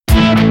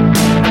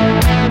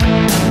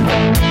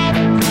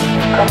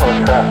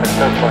Cumberland traffic,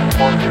 airplane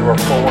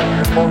 4041,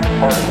 your full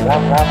departing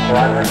 11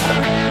 right exit.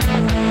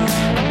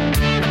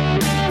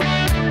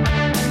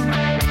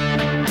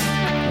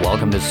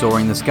 Welcome to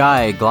Soaring the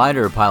Sky,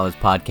 Glider Pilots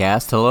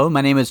Podcast. Hello,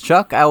 my name is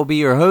Chuck. I will be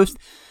your host,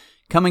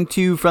 coming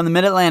to you from the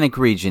Mid-Atlantic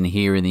region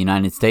here in the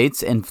United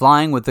States and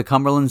flying with the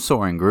Cumberland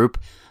Soaring Group.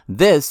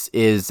 This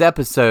is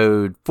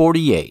episode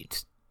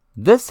 48.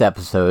 This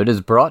episode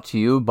is brought to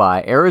you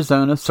by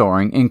Arizona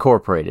Soaring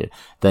Incorporated,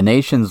 the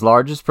nation's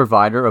largest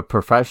provider of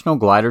professional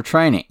glider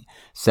training.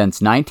 Since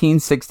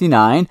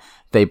 1969,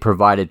 they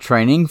provided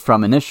training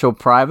from initial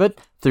private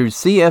through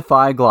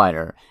CFI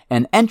glider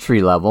and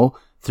entry-level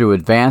through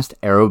advanced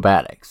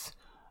aerobatics.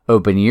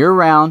 Open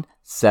year-round,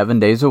 7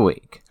 days a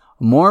week.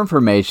 More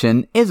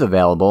information is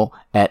available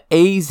at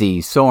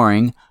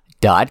azsoaring.com.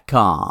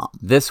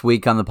 This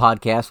week on the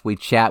podcast, we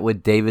chat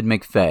with David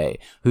McVey,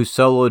 who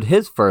soloed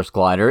his first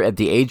glider at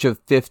the age of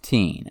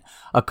 15.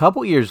 A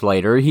couple years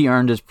later, he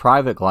earned his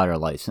private glider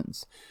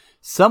license.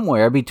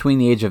 Somewhere between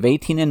the age of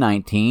 18 and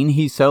 19,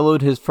 he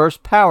soloed his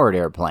first powered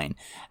airplane,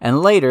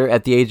 and later,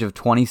 at the age of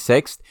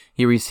 26,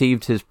 he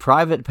received his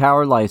private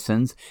power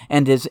license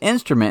and his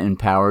instrument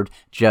empowered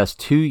just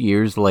 2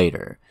 years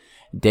later.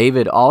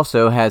 David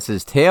also has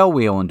his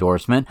tailwheel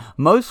endorsement,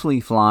 mostly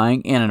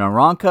flying in an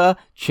Aeronca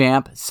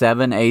Champ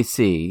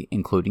 7AC,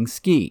 including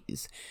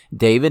skis.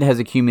 David has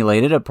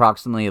accumulated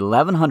approximately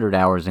 1,100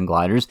 hours in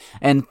gliders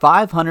and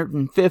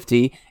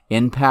 550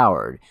 in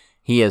powered.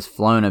 He has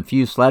flown a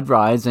few sled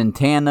rides in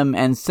tandem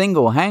and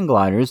single hang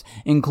gliders,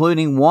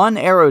 including one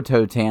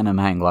Aerotow tandem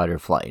hang glider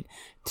flight,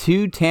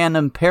 2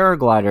 tandem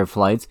paraglider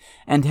flights,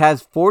 and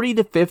has 40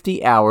 to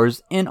 50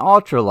 hours in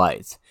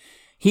ultralights.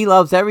 He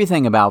loves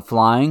everything about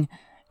flying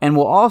and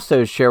will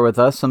also share with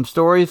us some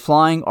stories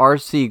flying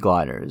RC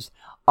gliders.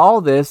 All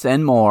this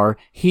and more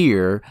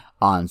here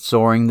on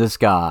Soaring the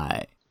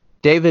Sky.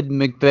 David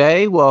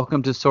McVey,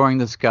 welcome to Soaring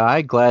the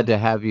Sky. Glad to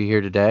have you here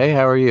today.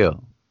 How are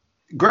you?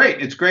 Great.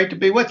 It's great to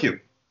be with you.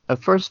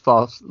 First of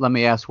all, let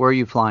me ask, where are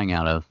you flying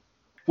out of?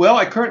 Well,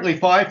 I currently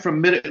fly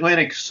from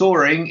Mid-Atlantic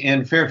Soaring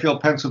in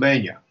Fairfield,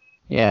 Pennsylvania.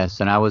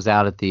 Yes, and I was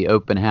out at the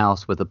open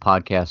house with the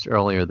podcast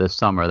earlier this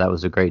summer. That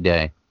was a great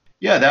day.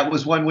 Yeah, that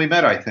was when we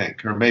met, I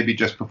think, or maybe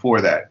just before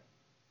that.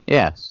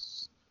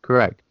 Yes,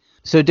 correct.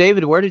 So,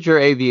 David, where did your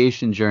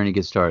aviation journey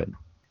get started?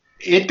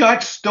 It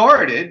got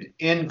started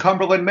in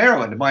Cumberland,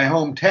 Maryland, my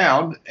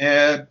hometown.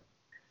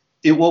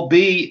 It will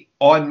be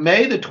on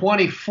May the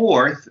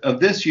 24th of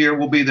this year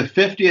will be the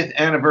 50th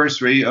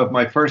anniversary of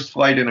my first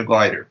flight in a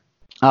glider.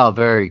 Oh,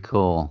 very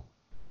cool.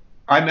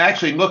 I'm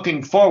actually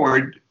looking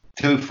forward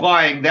to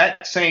flying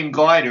that same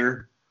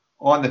glider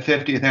on the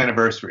 50th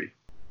anniversary.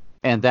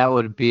 And that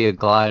would be a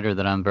glider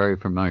that I'm very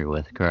familiar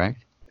with,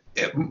 correct?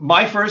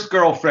 My first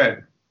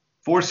girlfriend,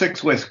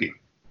 46 Whiskey.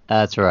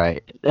 That's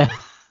right.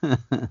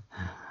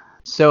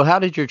 So how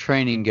did your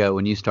training go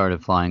when you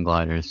started flying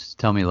gliders?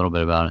 Tell me a little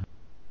bit about it.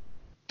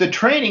 The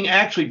training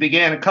actually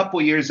began a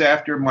couple years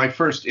after my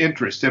first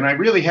interest, and I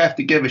really have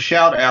to give a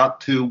shout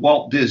out to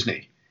Walt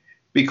Disney,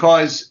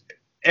 because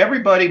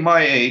everybody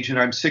my age, and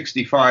I'm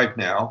 65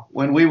 now,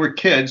 when we were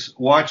kids,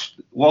 watched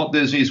Walt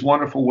Disney's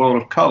Wonderful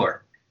World of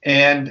Color.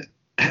 And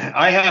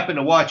I happened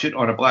to watch it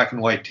on a black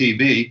and white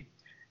TV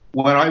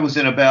when I was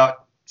in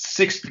about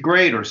 6th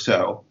grade or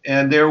so.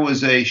 And there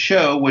was a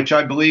show, which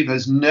I believe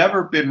has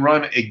never been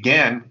run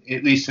again,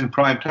 at least in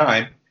prime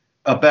time,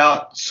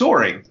 about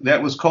soaring.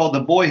 That was called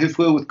The Boy Who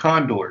Flew with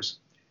Condors.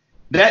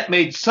 That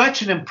made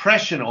such an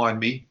impression on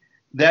me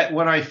that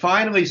when I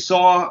finally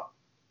saw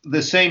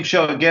the same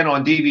show again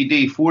on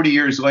DVD 40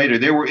 years later,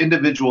 there were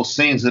individual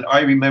scenes that I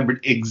remembered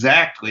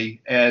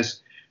exactly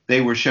as they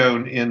were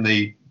shown in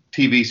the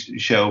TV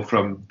show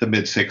from the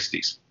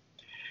mid-'60s.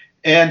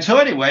 And so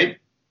anyway,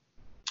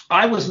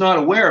 I was not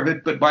aware of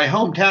it, but my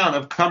hometown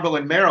of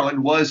Cumberland,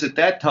 Maryland was at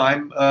that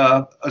time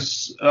a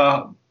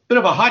bit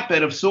of a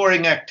hotbed of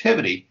soaring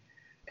activity.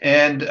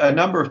 And a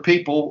number of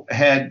people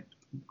had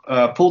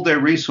pooled their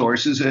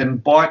resources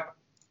and bought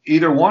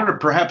either one or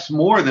perhaps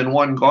more than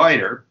one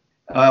glider.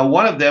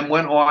 One of them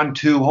went on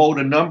to hold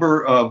a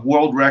number of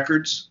world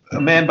records.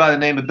 A man by the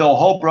name of Bill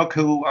Holbrook,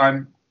 who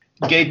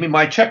gave me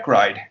my check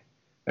ride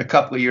a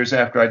couple of years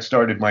after I'd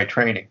started my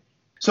training.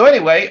 So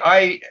anyway,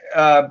 I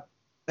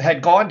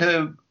had gone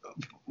to,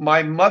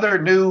 my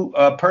mother knew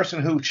a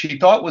person who she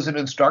thought was an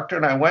instructor,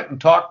 and I went and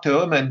talked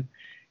to him, and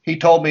he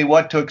told me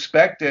what to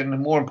expect and,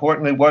 more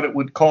importantly, what it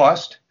would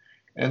cost.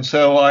 And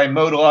so I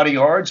mowed a lot of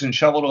yards and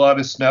shoveled a lot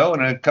of snow,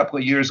 and a couple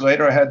of years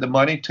later I had the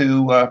money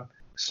to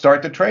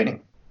start the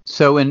traiing.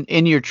 So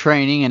in your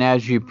training and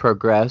as you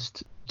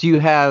progressed, do you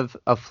have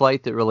a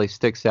flight that really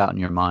sticks out in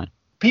your mind?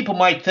 People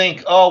might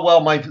think, oh, well,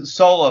 my first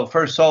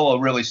solo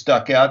really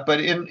stuck out. But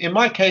in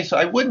my case,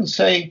 I wouldn't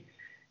say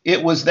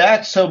it was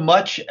that so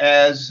much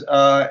as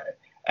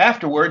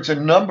afterwards, a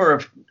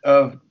number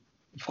of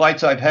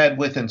flights I've had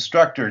with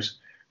instructors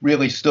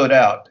really stood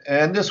out.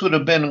 And this would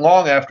have been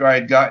long after I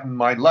had gotten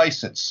my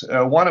license.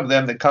 One of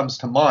them that comes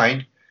to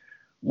mind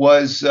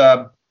was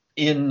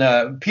in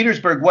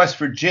Petersburg, West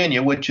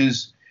Virginia, which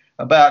is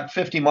about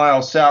 50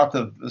 miles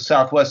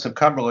southwest of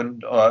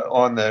Cumberland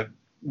on the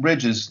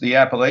ridges, the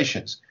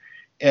Appalachians.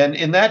 And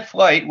in that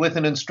flight, with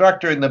an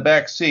instructor in the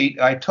back seat,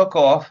 I took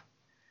off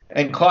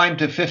and climbed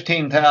to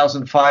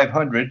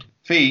 15,500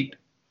 feet,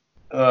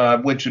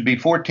 which would be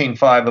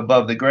 14,500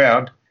 above the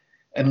ground,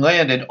 and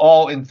landed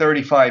all in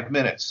 35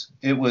 minutes.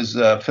 It was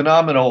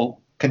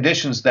phenomenal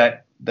conditions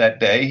that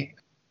day,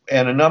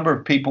 and a number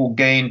of people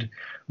gained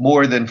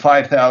more than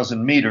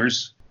 5,000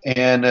 meters,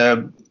 and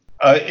an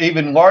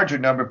even larger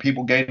number of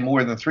people gained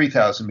more than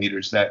 3,000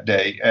 meters that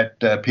day at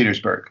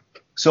Petersburg.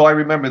 So I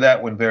remember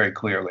that one very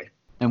clearly.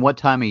 And what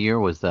time of year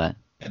was that?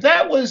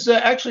 That was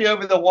actually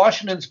over the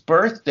Washington's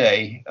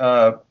birthday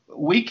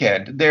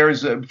weekend.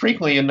 There's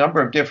frequently a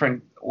number of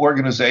different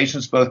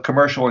organizations, both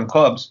commercial and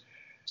clubs,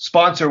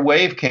 sponsor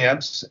wave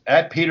camps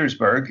at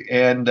Petersburg,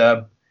 and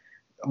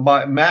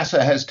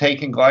NASA has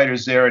taken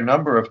gliders there a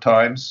number of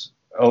times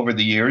over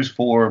the years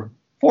for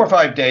 4 or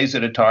 5 days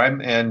at a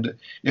time. And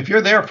if you're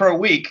there for a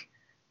week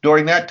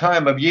during that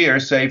time of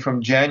year, say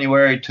from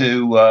January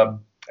to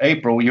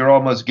April, you're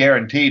almost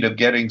guaranteed of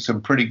getting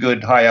some pretty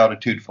good high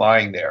altitude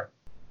flying there.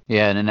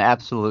 Yeah, and an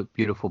absolute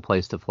beautiful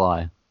place to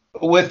fly.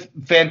 With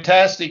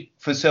fantastic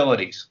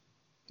facilities.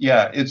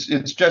 Yeah,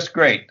 it's just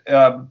great.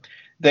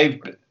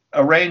 They've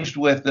arranged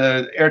with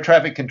air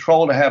traffic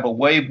control to have a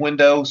wave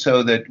window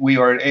so that we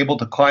are able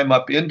to climb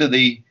up into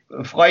the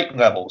flight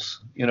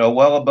levels,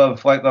 well above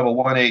flight level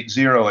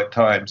 180 at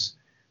times,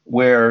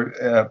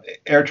 where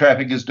air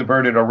traffic is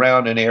diverted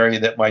around an area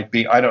that might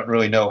be, I don't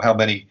really know how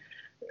many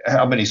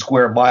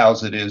square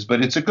miles it is,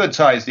 but it's a good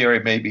sized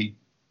area, maybe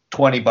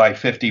 20 by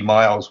 50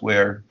 miles,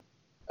 where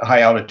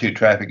high altitude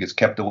traffic is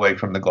kept away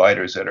from the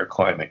gliders that are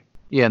climbing.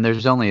 Yeah, and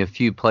there's only a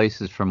few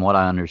places, from what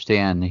I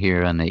understand,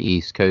 here on the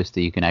East Coast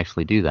that you can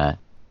actually do that.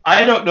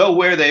 I don't know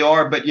where they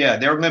are, but yeah,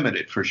 they're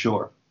limited for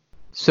sure.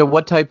 So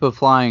what type of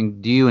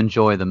flying do you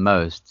enjoy the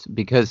most?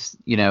 Because,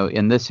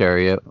 in this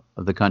area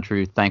of the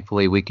country,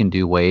 thankfully, we can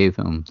do wave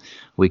and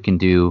we can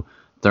do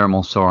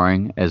thermal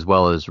soaring as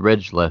well as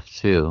ridge lift,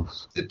 too.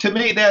 To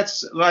me,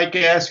 that's like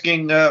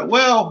asking,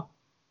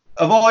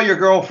 of all your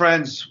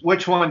girlfriends,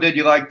 which one did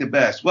you like the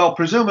best? Well,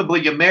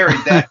 presumably you married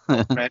that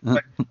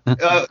girlfriend.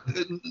 But,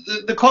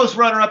 the close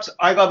runner-ups,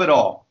 I love it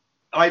all.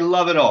 I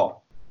love it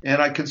all.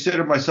 And I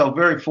consider myself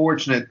very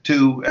fortunate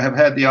to have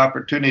had the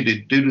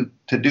opportunity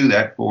to do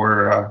that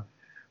for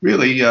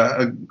really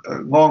a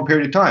long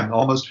period of time,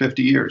 almost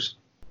 50 years.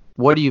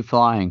 What are you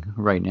flying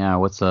right now?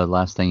 What's the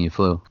last thing you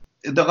flew?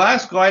 The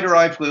last glider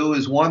I flew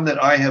is one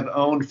that I have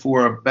owned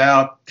for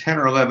about 10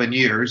 or 11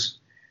 years.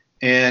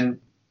 And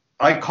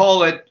I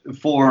call it,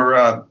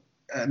 for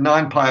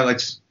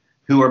non-pilots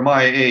who are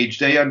my age,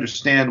 they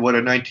understand what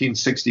a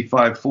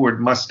 1965 Ford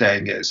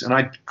Mustang is. And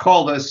I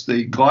call this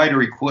the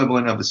glider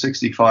equivalent of a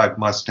 65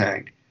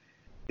 Mustang.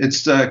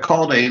 It's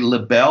called a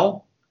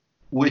Lebel,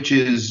 which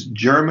is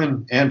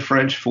German and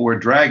French for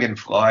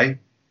dragonfly.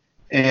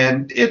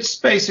 And it's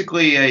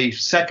basically a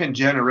second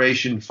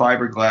generation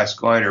fiberglass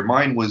glider.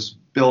 Mine was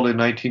built in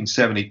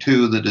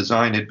 1972. The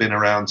design had been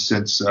around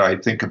since, I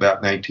think,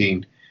 about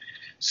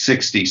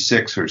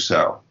 1966 or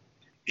so.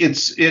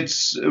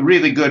 It's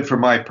really good for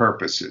my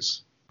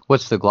purposes.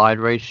 What's the glide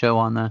ratio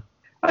on that?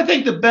 I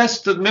think the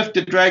best lift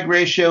to drag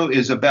ratio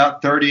is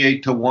about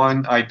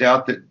 38-1. I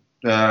doubt that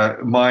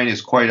mine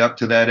is quite up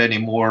to that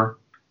anymore.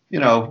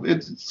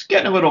 It's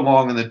getting a little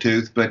long in the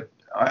tooth, but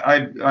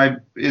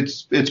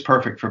it's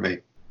perfect for me.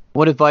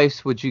 What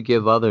advice would you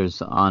give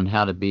others on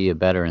how to be a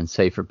better and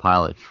safer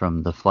pilot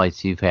from the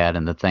flights you've had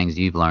and the things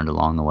you've learned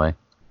along the way?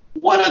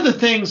 One of the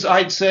things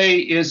I'd say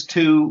is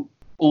to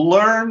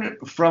learn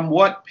from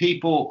what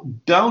people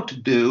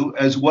don't do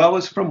as well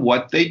as from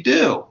what they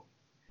do.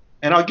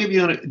 And I'll give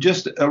you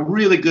just a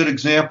really good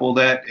example of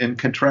that and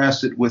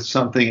contrast it with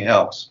something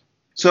else.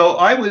 So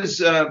I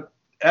was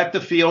at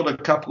the field a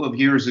couple of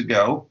years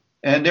ago,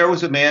 and there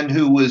was a man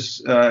who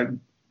was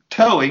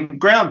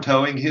ground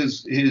towing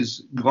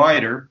his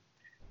glider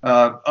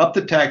up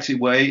the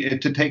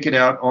taxiway to take it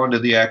out onto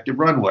the active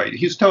runway.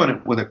 He's towing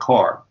it with a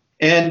car.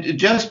 And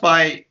just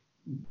by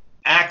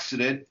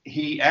accident,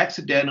 he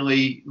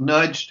accidentally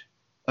nudged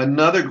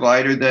another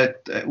glider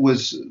that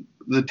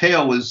the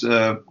tail was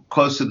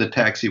close to the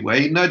taxiway.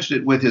 He nudged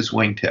it with his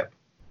wingtip.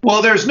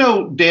 Well, there's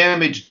no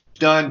damage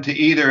done to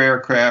either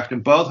aircraft,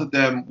 and both of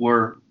them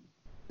were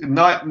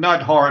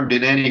not harmed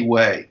in any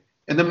way.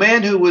 And the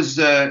man whose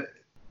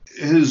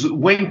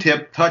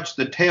wingtip touched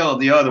the tail of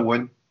the other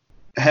one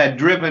had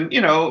driven,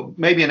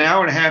 maybe an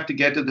hour and a half to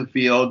get to the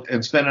field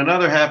and spent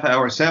another half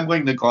hour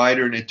assembling the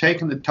glider, and had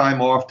taken the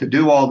time off to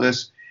do all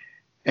this.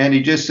 And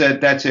he just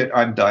said, "That's it,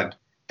 I'm done."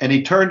 And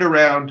he turned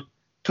around,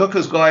 took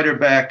his glider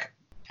back,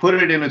 put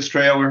it in its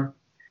trailer,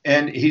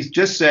 and he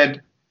just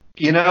said,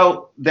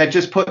 that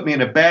just put me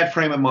in a bad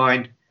frame of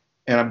mind,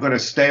 and I'm going to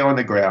stay on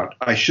the ground.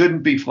 I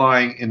shouldn't be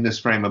flying in this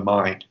frame of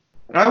mind.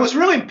 And I was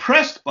really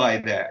impressed by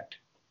that,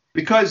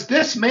 because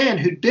this man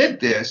who did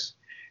this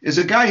is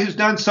a guy who's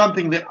done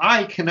something that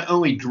I can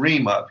only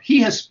dream of. He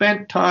has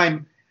spent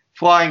time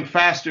flying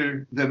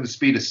faster than the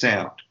speed of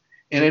sound.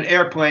 in an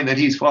airplane that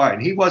he's flying.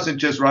 He wasn't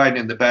just riding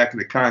in the back of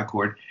the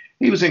Concorde.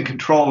 He was in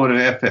control of an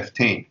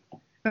F-15.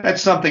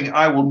 That's something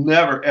I will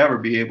never, ever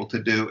be able to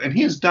do. And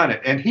he has done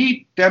it. And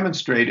he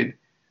demonstrated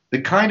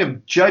the kind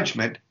of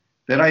judgment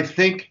that I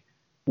think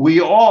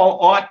we all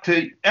ought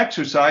to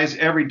exercise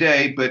every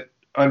day, but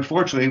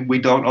unfortunately, we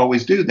don't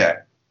always do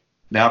that.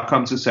 Now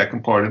comes the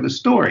second part of the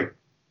story.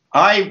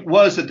 I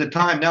was at the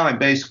time, now I'm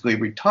basically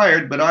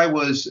retired, but I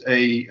was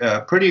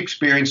a pretty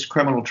experienced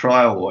criminal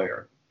trial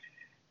lawyer.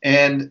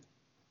 And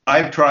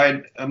I've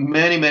tried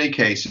many, many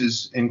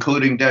cases,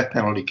 including death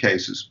penalty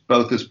cases,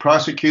 both as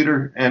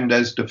prosecutor and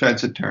as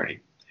defense attorney.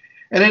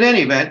 And in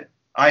any event,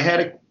 I had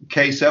a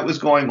case that was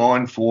going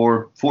on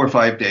for 4 or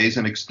 5 days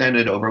and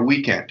extended over a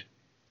weekend.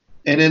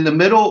 And in the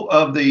middle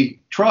of the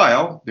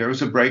trial, there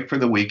was a break for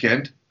the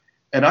weekend,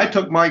 and I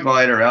took my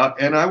glider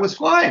out and I was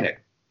flying it,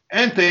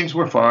 and things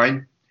were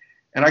fine.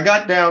 And I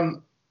got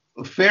down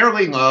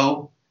fairly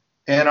low,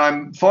 and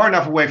I'm far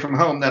enough away from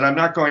home that I'm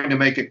not going to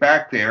make it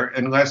back there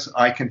unless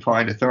I can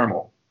find a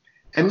thermal.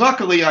 And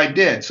luckily I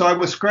did. So I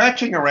was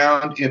scratching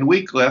around in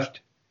weak lift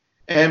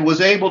and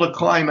was able to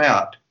climb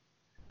out.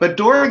 But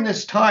during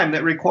this time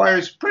that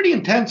requires pretty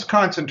intense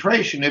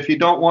concentration if you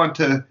don't want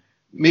to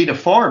meet a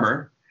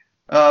farmer,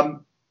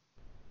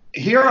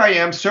 here I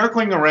am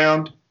circling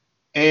around,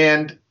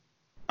 and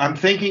I'm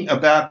thinking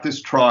about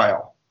this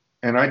trial.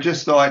 And I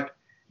just thought,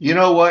 you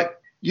know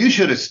what? You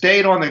should have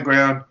stayed on the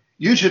ground.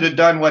 You should have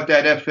done what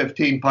that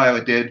F-15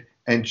 pilot did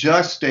and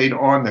just stayed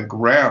on the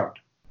ground.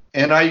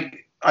 And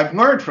I've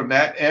learned from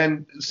that.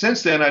 And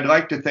since then, I'd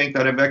like to think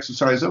that I've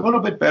exercised a little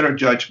bit better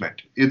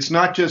judgment. It's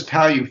not just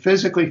how you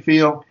physically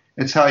feel,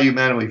 it's how you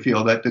mentally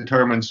feel that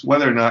determines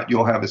whether or not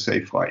you'll have a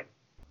safe flight.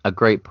 A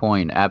great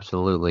point.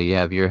 Absolutely.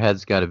 Yeah. Your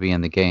head's got to be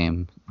in the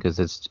game because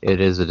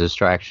it is a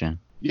distraction.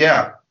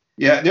 Yeah.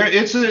 Yeah.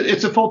 It's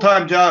a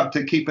full-time job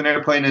to keep an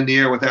airplane in the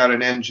air without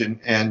an engine,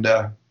 and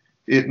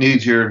it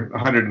needs your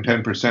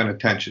 110%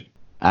 attention.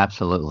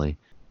 Absolutely.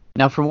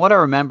 Now, from what I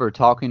remember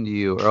talking to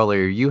you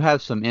earlier, you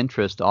have some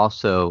interest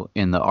also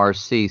in the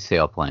RC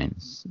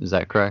sailplanes. Is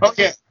that correct? Oh,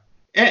 yeah.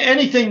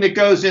 Anything that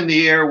goes in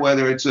the air,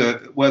 whether it's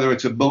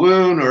a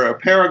balloon or a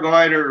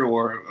paraglider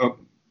or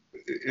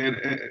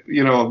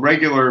a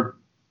regular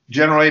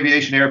general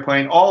aviation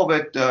airplane, all of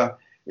it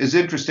is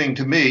interesting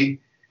to me.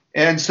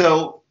 And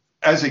so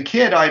as a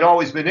kid, I'd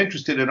always been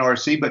interested in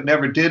RC, but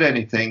never did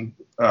anything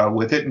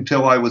with it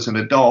until I was an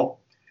adult.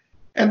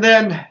 And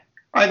then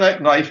I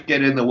let life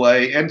get in the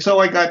way. And so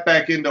I got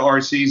back into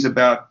RCs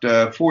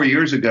about 4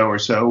 years ago or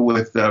so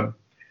with,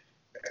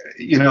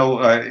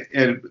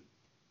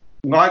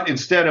 not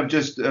instead of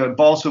just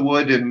balsa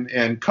wood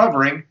and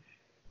covering,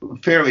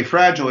 fairly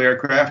fragile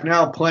aircraft.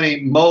 Now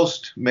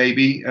most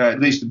maybe, at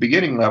least the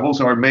beginning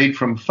levels, are made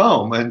from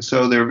foam. And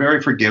so they're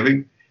very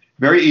forgiving,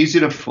 very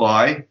easy to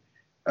fly.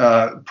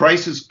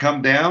 Prices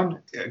come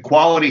down.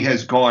 Quality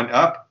has gone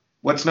up.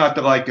 What's not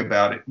to like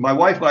about it? My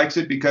wife likes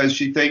it because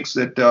she thinks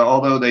that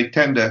although they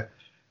tend to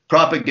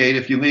propagate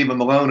if you leave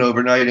them alone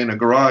overnight in a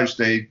garage,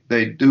 they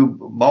do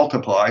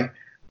multiply.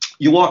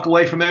 You walk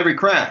away from every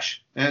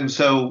crash. And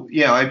so,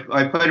 yeah,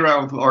 I played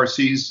around with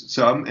RCs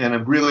some, and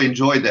I've really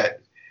enjoyed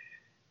that.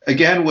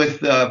 Again,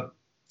 with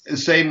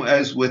same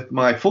as with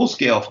my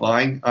full-scale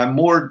flying, I'm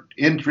more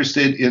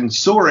interested in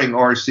soaring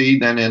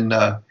RC than in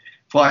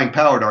flying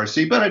powered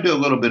RC, but I do a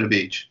little bit of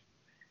each.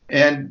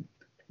 And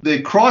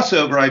the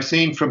crossover I've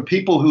seen from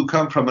people who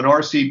come from an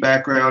RC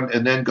background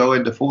and then go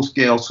into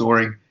full-scale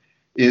soaring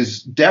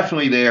is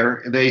definitely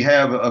there. They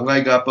have a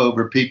leg up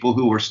over people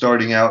who are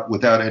starting out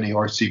without any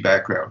RC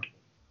background.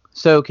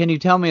 So can you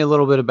tell me a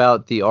little bit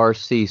about the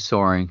RC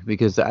soaring?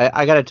 Because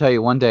I got to tell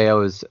you, one day I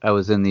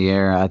was in the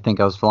air. I think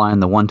I was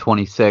flying the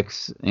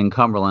 126 in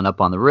Cumberland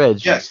up on the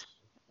ridge. Yes.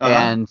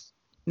 And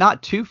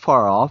not too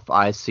far off,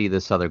 I see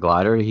this other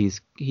glider.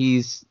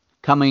 He's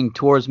coming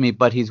towards me,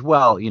 but he's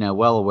well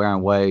aware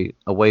and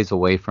a ways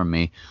away from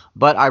me.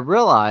 But I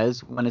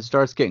realize when it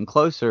starts getting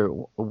closer,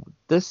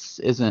 this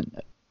isn't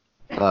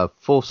a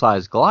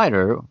full-size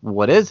glider.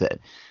 What is it?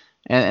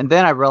 And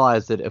then I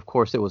realized that, of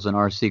course, it was an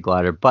RC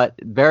glider, but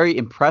very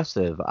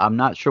impressive. I'm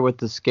not sure what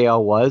the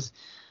scale was,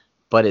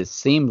 but it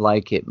seemed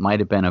like it might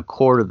have been a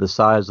quarter the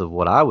size of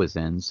what I was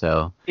in.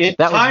 So that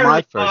was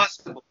my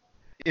first. Possible.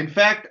 In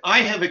fact, I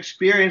have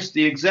experienced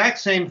the exact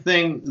same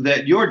thing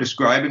that you're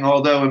describing,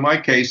 although in my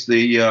case,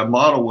 the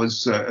model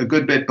was a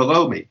good bit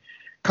below me.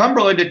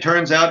 Cumberland, it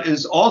turns out,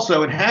 is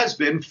also, and has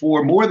been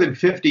for more than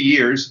 50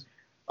 years,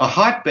 a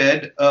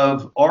hotbed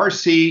of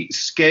RC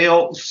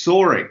scale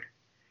soaring.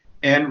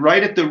 And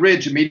right at the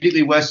ridge,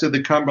 immediately west of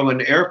the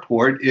Cumberland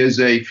Airport,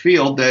 is a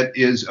field that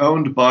is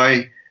owned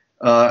by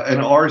an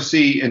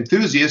RC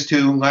enthusiast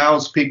who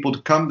allows people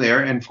to come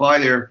there and fly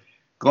their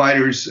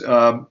gliders,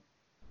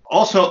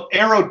 also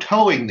aero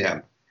towing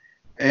them.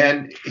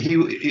 And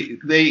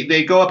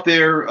they go up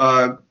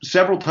there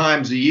several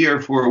times a year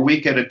for a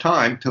week at a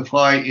time to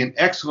fly in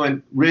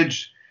excellent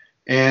ridge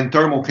and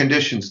thermal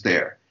conditions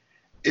there.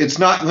 It's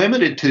not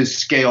limited to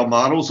scale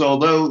models,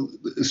 although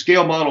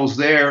scale models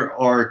there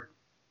are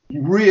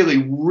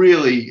really,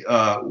 really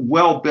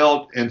well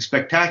built and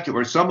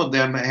spectacular. Some of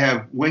them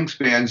have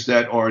wingspans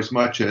that are as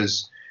much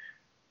as,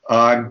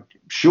 I'm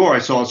sure I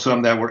saw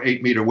some that were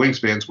 8-meter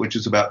wingspans, which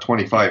is about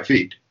 25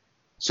 feet.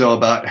 So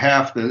about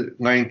half the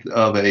length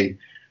of a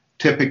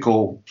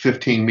typical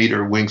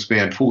 15-meter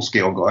wingspan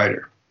full-scale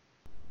glider.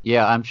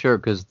 Yeah, I'm sure,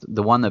 because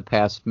the one that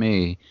passed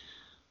me,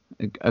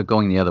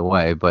 going the other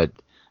way, but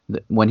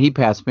when he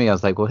passed me, I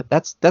was like, well,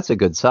 that's a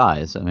good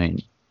size. I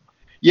mean,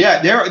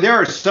 yeah, there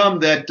are some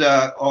that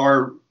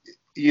are,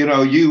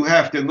 you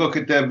have to look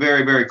at them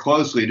very, very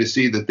closely to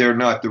see that they're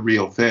not the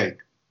real thing,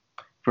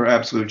 for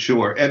absolute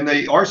sure. And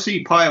the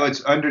RC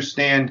pilots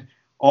understand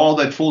all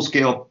that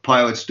full-scale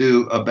pilots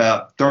do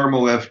about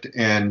thermal lift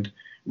and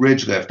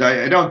ridge lift.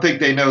 I don't think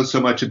they know so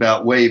much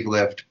about wave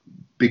lift,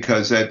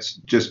 because that's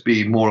just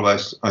be more or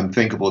less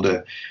unthinkable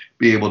to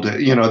be able to,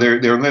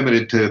 they're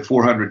limited to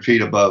 400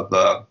 feet above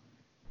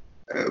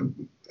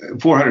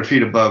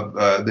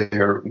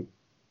their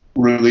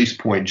release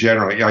point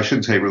generally. I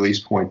shouldn't say release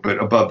point,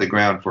 but above the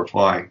ground for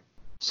flying.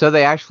 So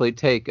they actually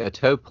take a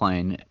tow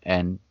plane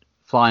and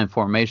fly in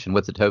formation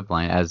with the tow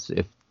plane as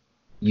if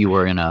you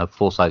were in a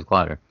full-size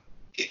glider.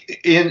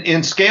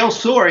 In scale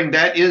soaring,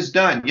 that is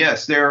done.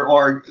 Yes, there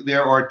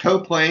are tow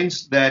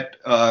planes that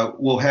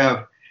will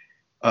have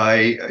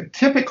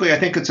typically, I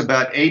think it's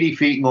about 80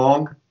 feet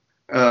long,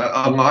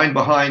 a line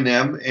behind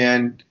them,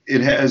 and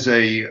it has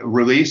a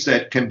release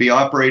that can be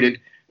operated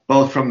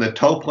both from the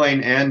tow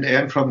plane end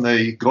and from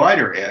the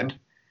glider end.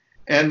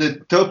 And the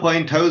tow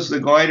plane tows the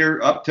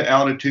glider up to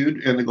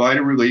altitude, and the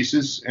glider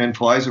releases and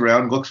flies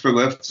around, looks for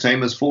lift,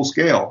 same as full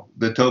scale.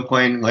 The tow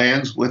plane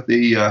lands with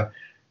the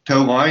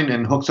tow line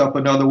and hooks up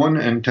another one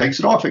and takes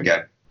it off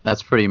again.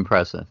 That's pretty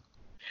impressive.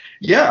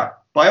 Yeah,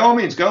 by all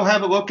means, go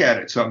have a look at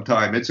it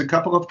sometime. It's a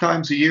couple of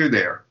times a year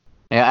there.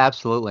 Yeah,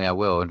 absolutely, I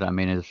will. I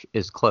mean,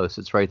 it's close.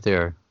 It's right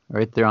there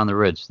on the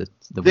ridge that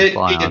we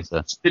fly on.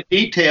 So. The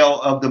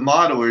detail of the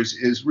modelers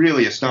is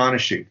really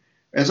astonishing.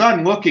 As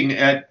I'm looking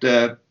at,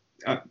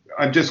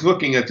 I'm just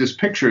looking at this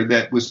picture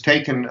that was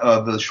taken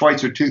of the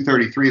Schweitzer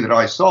 233 that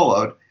I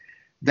soloed.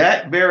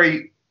 That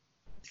very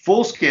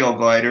full-scale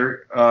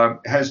glider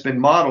has been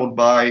modeled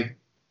by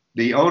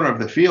the owner of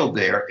the field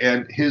there,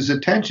 and his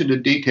attention to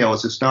detail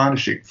is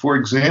astonishing. For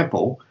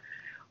example,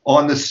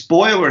 on the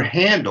spoiler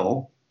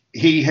handle,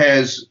 he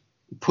has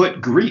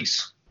put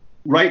grease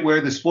right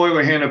where the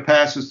spoiler handle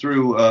passes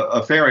through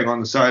a fairing on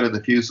the side of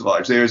the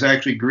fuselage. There's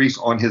actually grease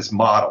on his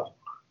model.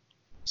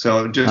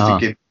 So just to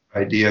give you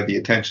an idea of the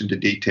attention to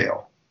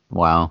detail.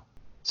 Wow.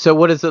 So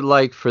what is it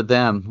like for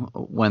them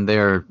when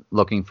they're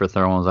looking for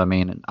thermals? I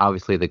mean,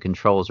 obviously the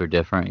controls are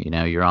different.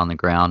 You're on the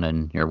ground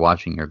and you're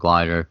watching your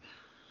glider.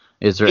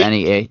 Is there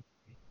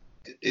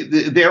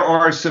there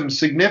are some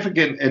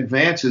significant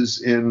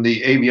advances in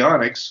the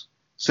avionics,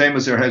 same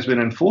as there has been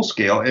in full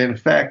scale. And in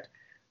fact,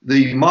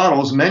 the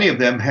models, many of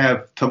them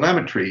have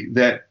telemetry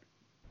that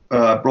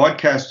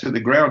broadcasts to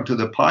the ground to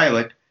the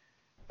pilot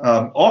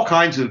all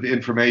kinds of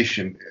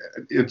information.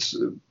 It's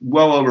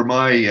well over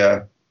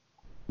my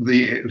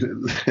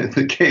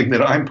the game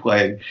that I'm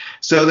playing,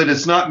 so that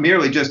it's not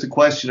merely just a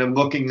question of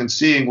looking and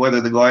seeing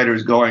whether the glider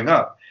is going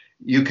up.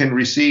 You can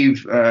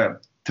receive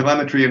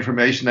telemetry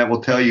information that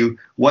will tell you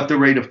what the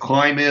rate of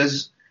climb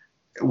is,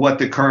 what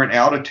the current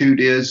altitude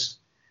is,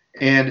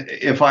 and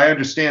if I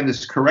understand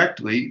this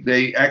correctly,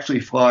 they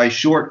actually fly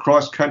short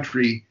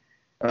cross-country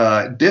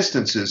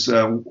distances,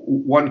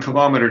 1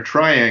 kilometer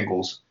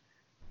triangles,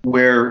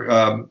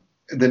 where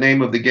the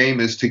name of the game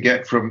is to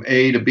get from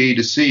A to B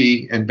to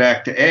C and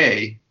back to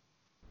A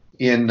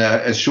in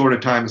as short a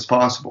time as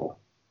possible.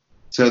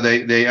 So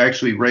they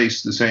actually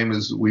race the same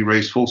as we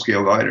race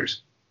full-scale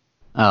gliders.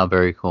 Oh,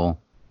 very cool.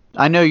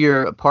 I know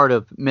you're a part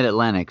of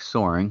Mid-Atlantic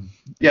Soaring.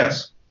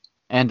 Yes.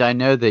 And I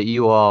know that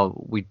you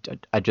all,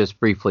 I just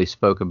briefly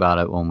spoke about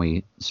it when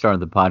we started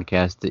the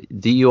podcast,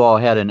 that you all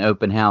had an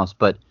open house,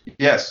 but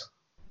yes,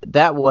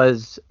 that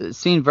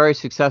seemed very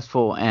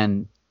successful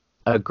and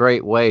a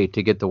great way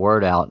to get the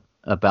word out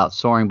about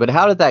soaring. But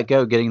how did that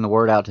go, getting the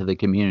word out to the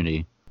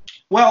community?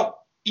 Well,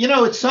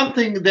 it's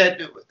something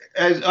that,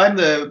 as I'm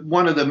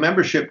one of the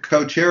membership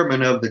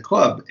co-chairmen of the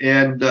club,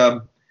 and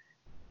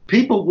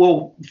people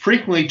will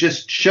frequently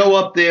just show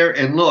up there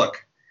and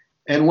look.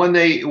 And when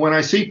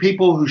I see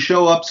people who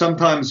show up,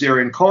 sometimes they're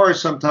in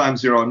cars,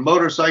 sometimes they're on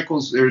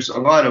motorcycles. There's a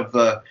lot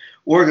of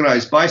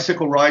organized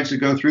bicycle rides that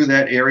go through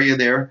that area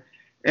there.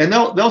 And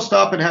they'll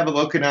stop and have a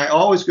look, and I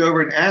always go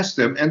over and ask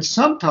them. And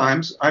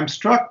sometimes I'm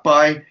struck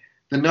by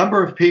the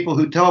number of people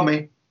who tell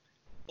me,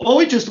 "Oh,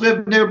 we just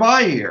live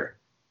nearby here,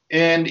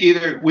 and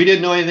either we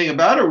didn't know anything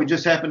about it, or we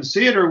just happened to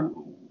see it, or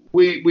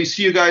we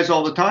see you guys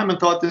all the time and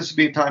thought this would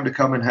be a time to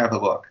come and have a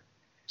look."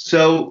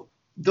 So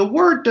the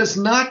word does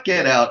not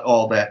get out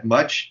all that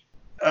much.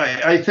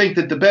 I think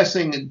that the best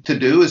thing to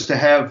do is to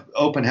have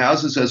open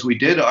houses, as we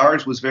did.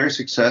 Ours was very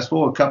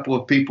successful. A couple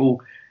of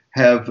people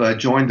have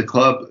joined the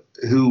club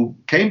who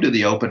came to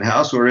the open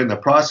house or in the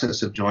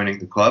process of joining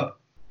the club.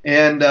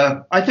 And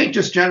I think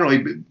just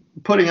generally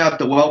putting out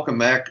the welcome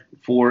mat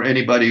for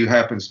anybody who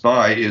happens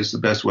by is the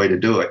best way to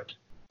do it.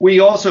 We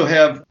also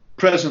have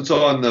presence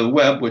on the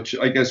web, which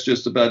I guess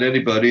just about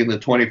anybody in the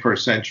 21st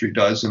century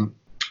does, and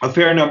a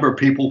fair number of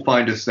people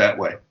find us that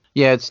way.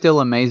 Yeah, it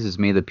still amazes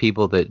me the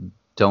people that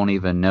don't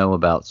even know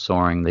about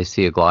soaring. They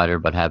see a glider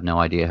but have no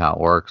idea how it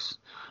works.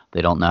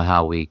 They don't know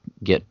how we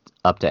get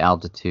up to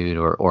altitude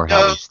or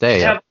how we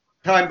stay up.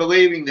 Time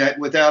believing that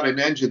without an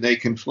engine they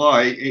can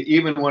fly,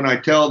 even when I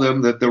tell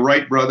them that the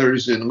Wright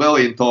brothers in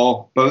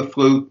Lilienthal both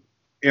flew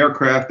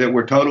aircraft that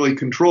were totally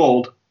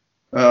controlled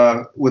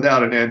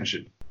without an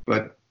engine.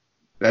 But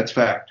that's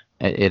fact.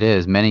 It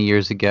is many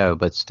years ago,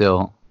 but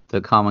still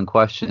the common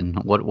question,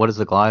 what is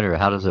a glider?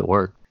 How does it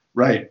work?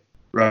 Right.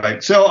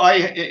 So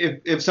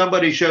if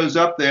somebody shows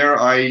up there,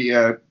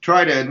 I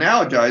try to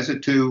analogize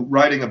it to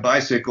riding a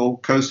bicycle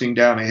coasting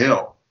down a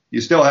hill.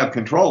 You still have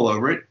control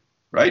over it,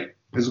 right?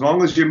 As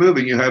long as you're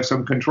moving, you have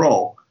some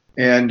control.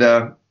 And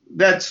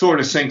that sort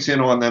of sinks in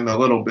on them a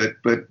little bit,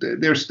 but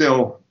they're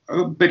still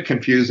a bit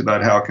confused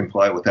about how it can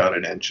fly without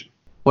an engine.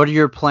 What are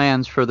your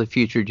plans for the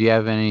future? Do you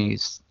have any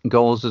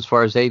goals as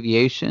far as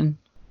aviation?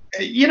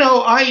 You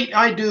know,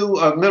 I do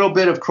a little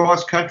bit of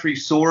cross-country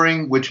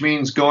soaring, which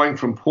means going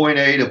from point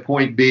A to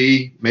point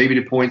B, maybe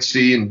to point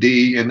C and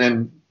D, and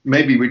then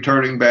maybe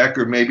returning back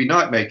or maybe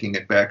not making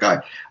it back.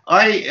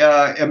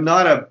 I am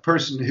not a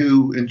person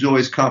who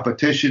enjoys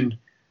competition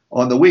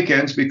on the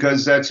weekends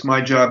because that's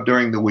my job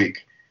during the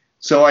week.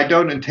 So I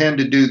don't intend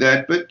to do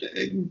that. But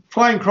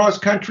flying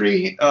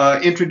cross-country,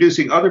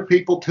 introducing other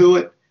people to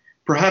it,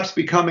 perhaps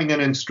becoming an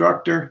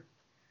instructor,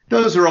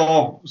 those are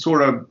all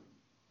sort of,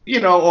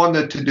 on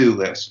the to-do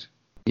list.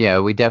 Yeah,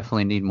 we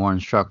definitely need more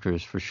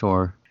instructors for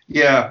sure.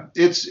 Yeah,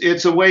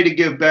 it's a way to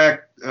give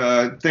back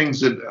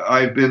things that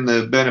I've been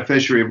the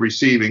beneficiary of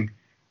receiving.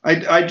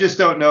 I just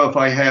don't know if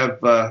I have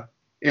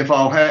if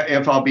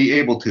I'll be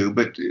able to,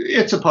 but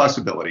it's a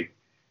possibility.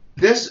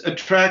 This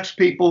attracts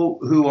people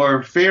who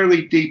are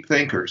fairly deep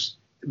thinkers.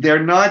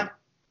 They're not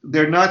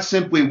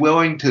simply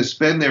willing to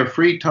spend their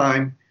free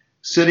time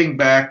sitting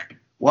back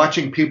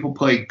watching people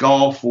play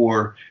golf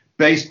or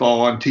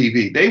baseball on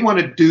TV. They want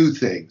to do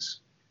things.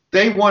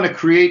 They want to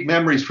create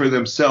memories for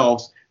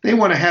themselves. They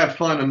want to have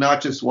fun and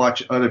not just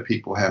watch other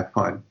people have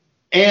fun.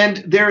 And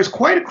there is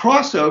quite a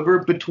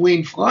crossover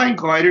between flying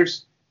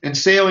gliders and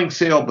sailing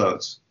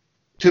sailboats.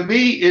 To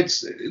me,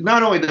 it's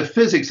not only the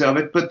physics of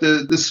it, but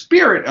the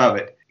spirit of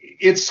it.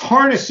 It's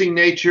harnessing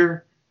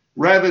nature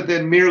rather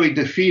than merely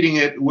defeating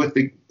it with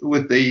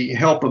the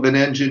help of an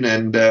engine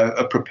and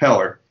a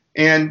propeller.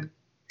 And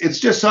it's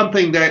just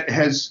something that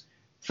has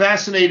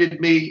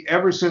fascinated me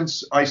ever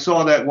since I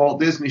saw that Walt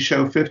Disney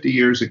show 50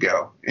 years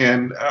ago.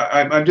 And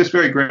I'm just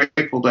very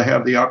grateful to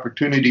have the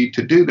opportunity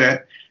to do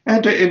that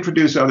and to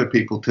introduce other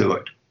people to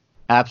it.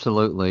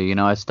 Absolutely.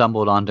 I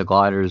stumbled onto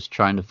gliders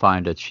trying to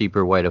find a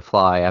cheaper way to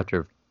fly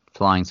after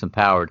flying some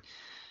powered.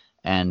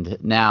 And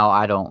now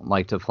I don't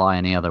like to fly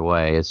any other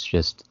way.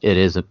 It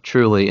is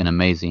truly an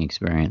amazing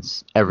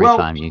experience every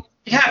time you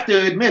have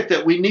to admit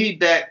that we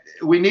need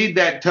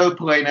that tow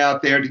plane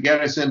out there to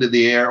get us into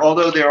the air,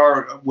 although there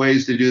are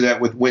ways to do that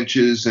with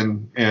winches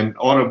and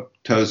auto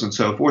tows and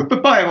so forth.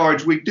 But by and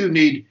large, we do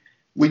need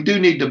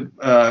to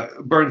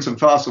burn some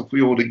fossil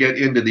fuel to get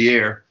into the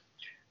air.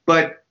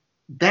 But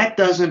that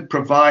doesn't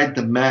provide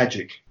the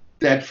magic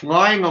that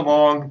flying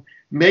along,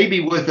 maybe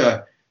with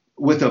a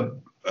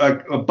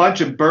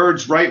bunch of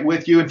birds right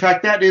with you. In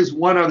fact, that is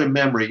one other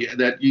memory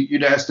that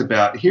you'd asked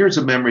about. Here's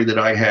a memory that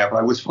I have.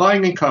 I was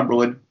flying in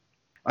Cumberland.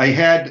 I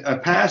had a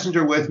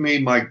passenger with me,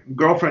 my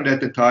girlfriend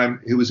at the time,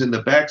 who was in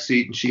the back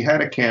seat, and she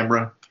had a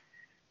camera.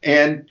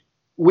 And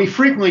we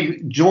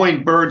frequently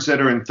join birds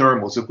that are in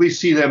thermals. If we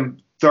see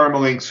them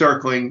thermaling,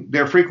 circling,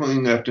 they're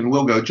frequently left, and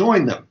we'll go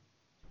join them.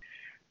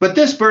 But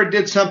this bird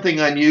did something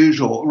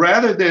unusual.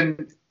 Rather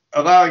than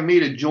allowing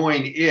me to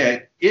join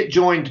it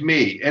joined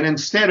me. And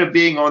instead of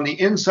being on the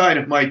inside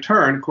of my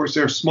turn, of course,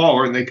 they're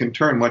smaller and they can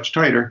turn much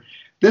tighter,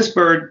 this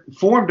bird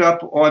formed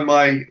up on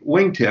my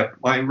wingtip,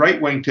 my right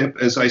wingtip,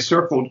 as I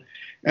circled,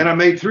 and I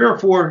made 3 or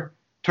 4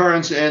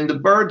 turns, and the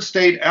bird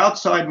stayed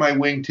outside my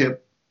wingtip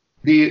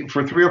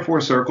for 3 or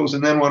 4 circles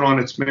and then went on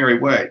its merry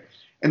way.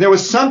 And there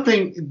was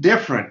something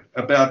different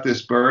about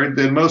this bird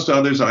than most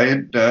others I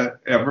had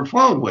ever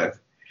flown with.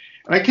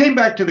 And I came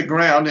back to the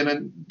ground and I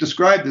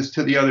described this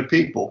to the other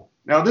people.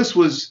 Now, this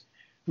was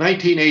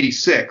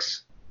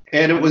 1986.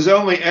 And it was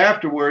only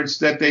afterwards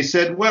that they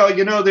said, well,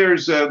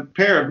 there's a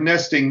pair of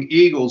nesting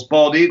eagles,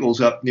 bald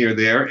eagles up near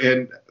there,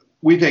 and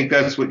we think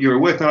that's what you were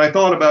with. And I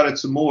thought about it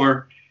some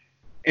more.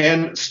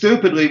 And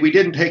stupidly, we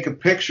didn't take a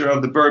picture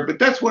of the bird, but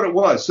that's what it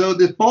was. So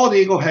this bald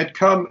eagle had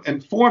come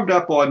and formed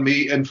up on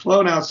me and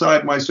flown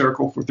outside my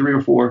circle for 3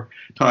 or 4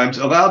 times,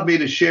 allowed me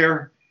to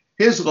share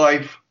his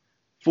life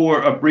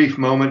for a brief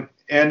moment.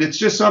 And it's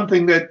just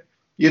something that,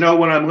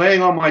 when I'm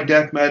laying on my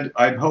deathbed,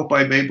 I hope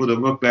I'm able to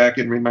look back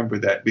and remember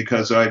that,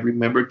 because I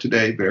remember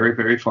today very,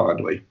 very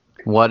fondly.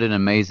 What an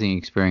amazing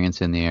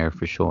experience in the air,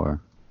 for sure.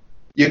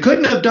 You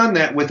couldn't have done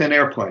that with an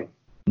airplane.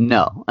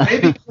 No.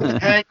 Maybe with a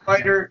hang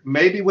glider,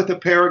 maybe with a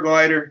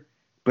paraglider,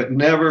 but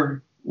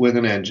never with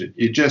an engine.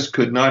 You just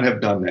could not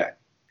have done that.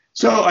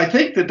 So I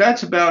think that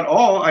that's about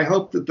all. I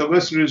hope that the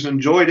listeners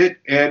enjoyed it.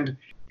 And,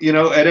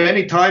 at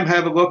any time,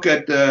 have a look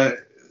at the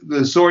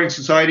Soaring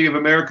Society of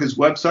America's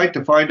website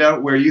to find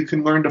out where you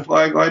can learn to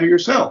fly a glider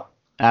yourself.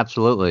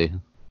 Absolutely.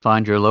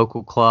 Find your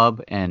local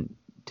club and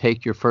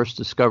take your first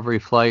discovery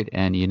flight,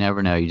 and you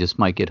never know, you just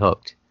might get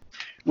hooked.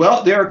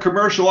 Well, there are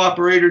commercial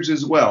operators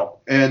as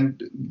well,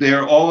 and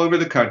they're all over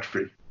the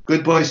country.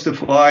 Good place to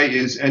fly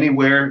is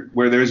anywhere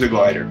where there's a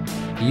glider.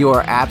 You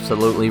are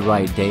absolutely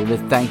right,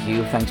 David. Thank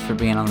you. Thanks for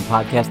being on the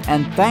podcast,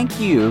 and thank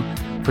you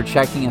for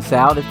checking us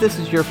out. If this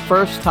is your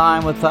first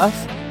time with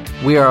us,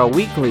 we are a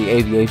weekly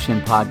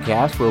aviation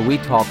podcast where we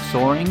talk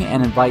soaring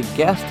and invite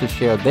guests to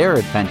share their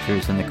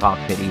adventures in the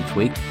cockpit each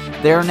week.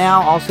 There are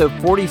now also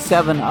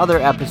 47 other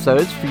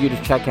episodes for you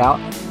to check out,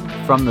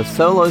 from the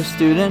solo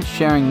students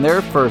sharing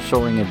their first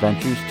soaring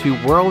adventures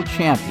to world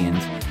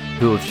champions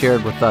who have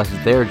shared with us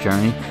their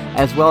journey,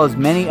 as well as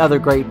many other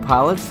great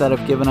pilots that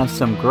have given us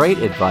some great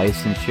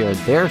advice and shared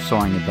their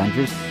soaring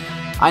adventures.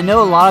 I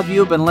know a lot of you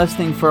have been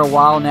listening for a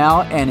while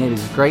now, and it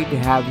is great to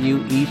have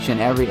you each and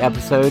every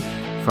episode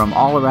from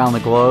all around the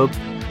globe.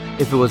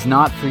 If it was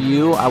not for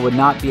you, I would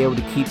not be able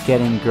to keep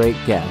getting great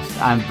guests.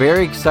 I'm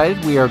very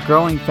excited. We are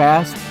growing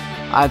fast.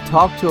 I've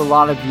talked to a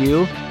lot of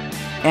you,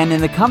 and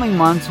in the coming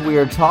months, we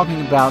are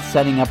talking about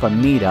setting up a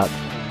meetup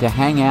to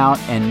hang out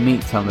and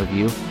meet some of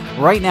you.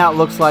 Right now, it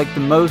looks like the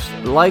most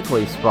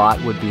likely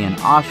spot would be in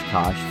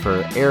Oshkosh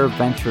for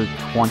AirVenture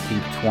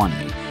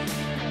 2020.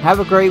 Have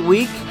a great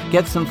week.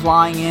 Get some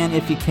flying in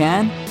if you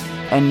can.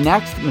 And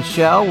next,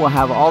 Michelle will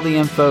have all the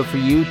info for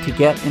you to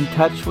get in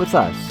touch with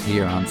us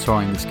here on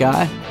Soaring the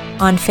Sky.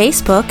 On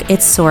Facebook,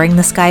 it's Soaring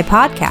the Sky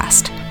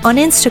Podcast. On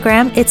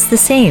Instagram, it's the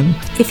same.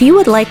 If you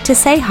would like to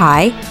say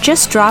hi,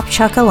 just drop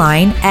Chuck a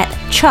line at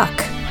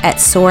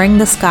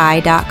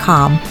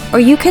chuck@soaringthesky.com, or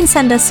you can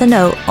send us a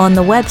note on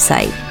the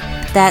website.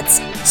 That's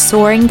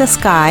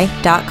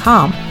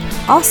soaringthesky.com.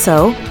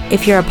 Also,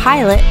 if you're a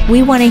pilot,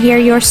 we want to hear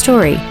your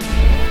story.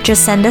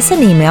 Just send us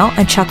an email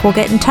and Chuck will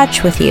get in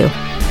touch with you.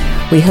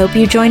 We hope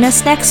you join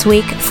us next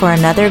week for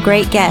another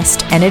great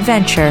guest and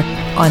adventure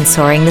on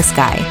Soaring the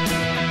Sky.